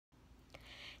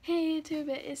Hey YouTube,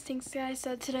 it is Tinks guys.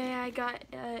 So today I got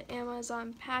an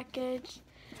Amazon package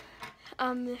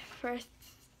for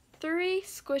 3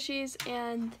 squishies,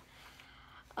 and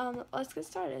let's get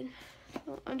started.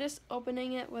 So I'm just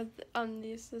opening it with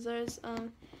these scissors.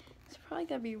 It's probably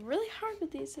gonna be really hard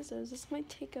with these scissors. This might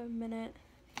take a minute.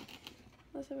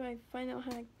 Let's see if I find out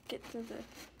how to get to the.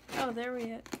 Oh, there we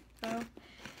go.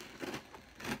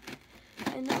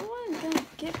 I know what I'm gonna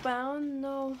get, but I don't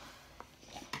know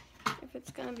if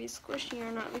it's gonna be squishy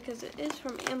or not because it is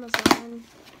from Amazon.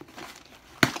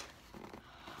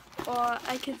 Or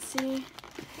I could see,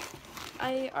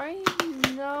 I already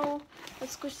know what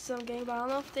squishies I'm getting, but I don't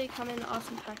know if they come in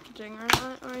awesome packaging or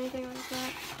not, or anything like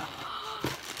that.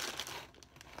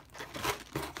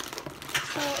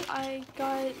 So I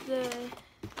got the,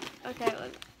 okay,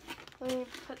 let me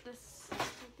put this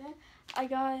there. I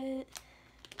got,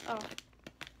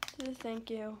 the thank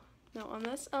you note on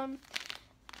this.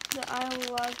 The I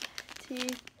love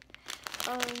teeth.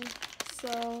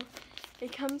 So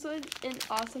it comes with an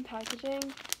awesome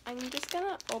packaging. I'm just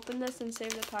gonna open this and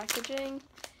save the packaging.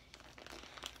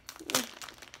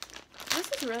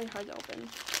 This is really hard to open.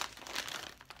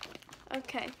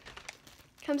 Okay.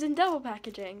 Comes in double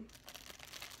packaging.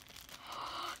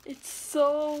 It's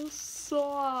so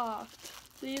soft.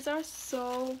 These are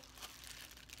so,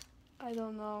 I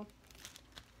don't know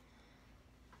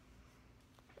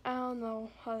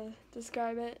how to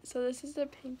describe it. So this is the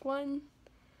pink one.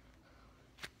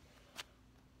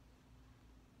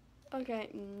 Okay,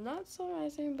 not so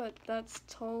rising, but that's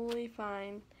totally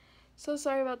fine. So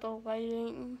sorry about the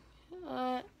lighting.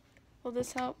 Will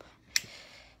this help?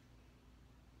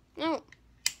 No.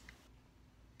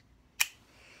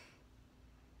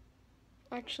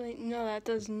 Actually, no, that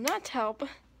does not help.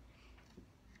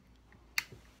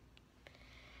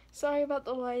 Sorry about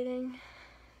the lighting.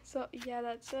 So yeah,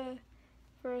 that's a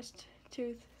first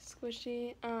tooth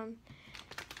squishy.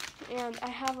 And I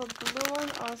have a blue one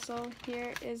also.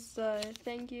 Here is the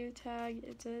thank you tag.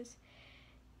 It says,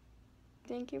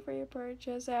 "Thank you for your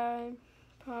purchase at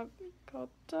Pop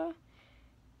Culta."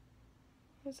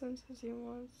 My son says he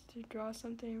wants to draw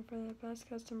something for the best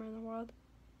customer in the world.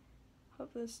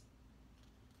 Hope this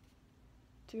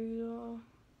doodle.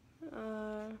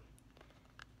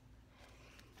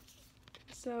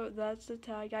 So that's the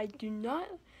tag. I do not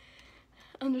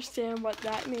understand what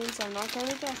that means, so I'm not going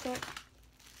to guess it.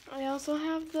 I also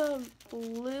have the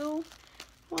blue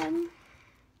one,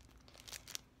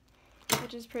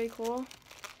 which is pretty cool.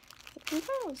 I think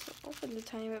I was opened a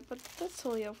tiny bit, but that's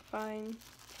totally fine.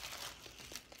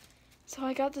 So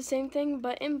I got the same thing,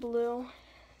 but in blue.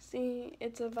 See,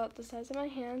 it's about the size of my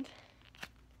hand.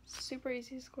 Super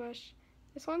easy to squish.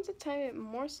 This one's a tiny bit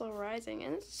more slow rising,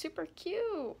 and it's super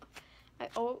cute.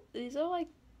 These are like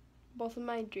both of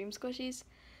my dream squishies.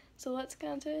 So let's get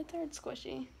on to the third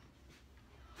squishy.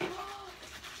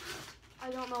 I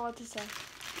don't know what to say.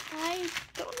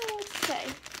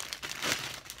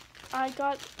 I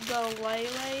got the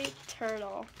Lele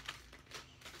turtle.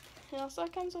 It also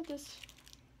comes with this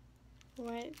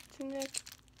white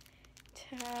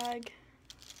tag.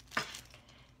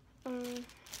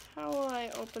 How will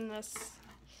I open this?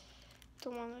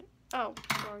 Don't want it. Oh,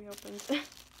 already opened.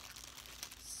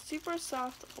 Super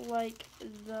soft, like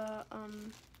the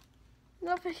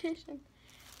notification,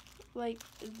 like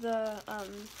the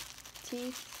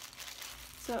teeth.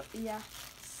 So yeah,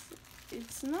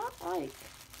 it's not like,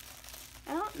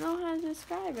 I don't know how to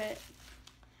describe it.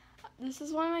 This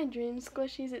is one of my dream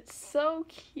squishies. It's so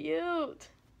cute.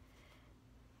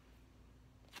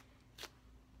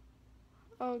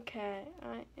 Okay,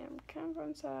 I am kind of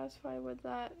unsatisfied with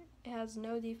that. It has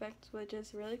no defects, which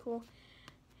is really cool.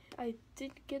 I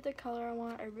did get the color I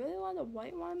want. I really want the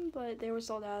white one, but they were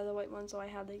sold out of the white one, so I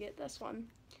had to get this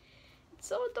one. It's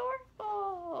so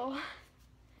adorable.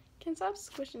 Can't stop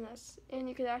squishing this. And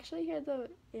you could actually hear the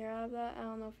air out of that. I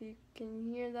don't know if you can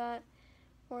hear that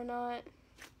or not.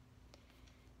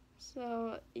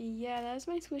 So yeah, that's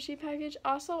my squishy package.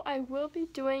 Also, I will be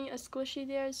doing a squishy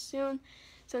dare soon,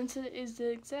 since it is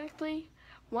exactly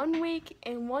 1 week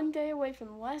and 1 day away from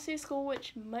the last day of school,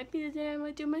 which might be the day I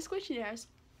might do my squishy dares.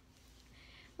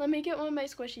 Let me get one of my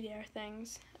squishy dare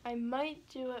things. I might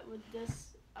do it with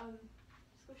this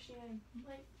squishy. I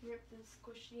might rip this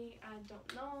squishy. I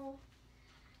don't know.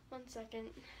 1 second.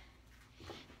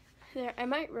 There, I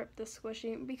might rip this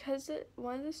squishy because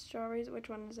one of the strawberries, which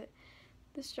one is it?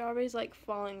 The strawberry's like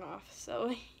falling off,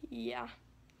 so yeah.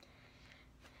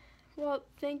 Well,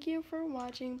 thank you for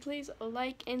watching. Please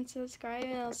like and subscribe,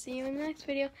 and I'll see you in the next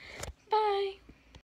video. Bye!